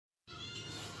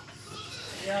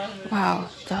Wow,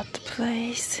 that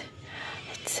place.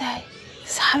 It's a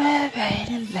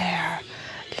suburban there.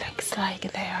 Looks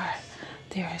like they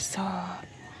are so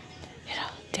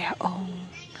their own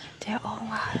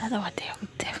world, or they are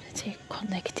definitely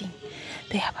connecting.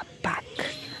 They have a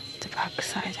the back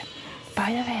side.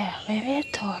 By the way, when we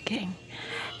are talking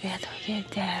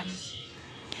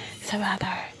some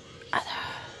other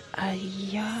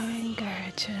younger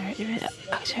generation.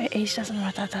 Actually, age doesn't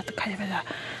matter. That kind of the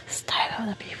style of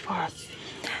the people.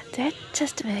 They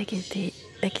just make it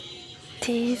like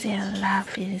teasing and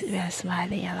laughing, we're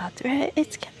smiling a lot. Well,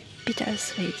 it can be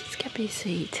bittersweet. It can be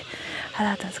sweet. A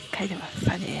lot of kind of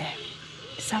funny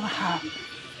somehow.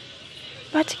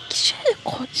 But should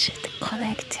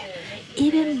connect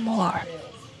even more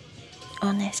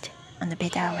honest and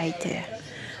better way to.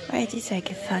 Right, it's like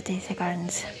 30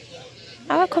 seconds.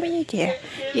 Our community,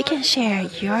 you can share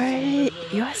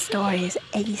your stories,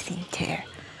 anything too,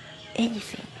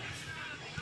 anything.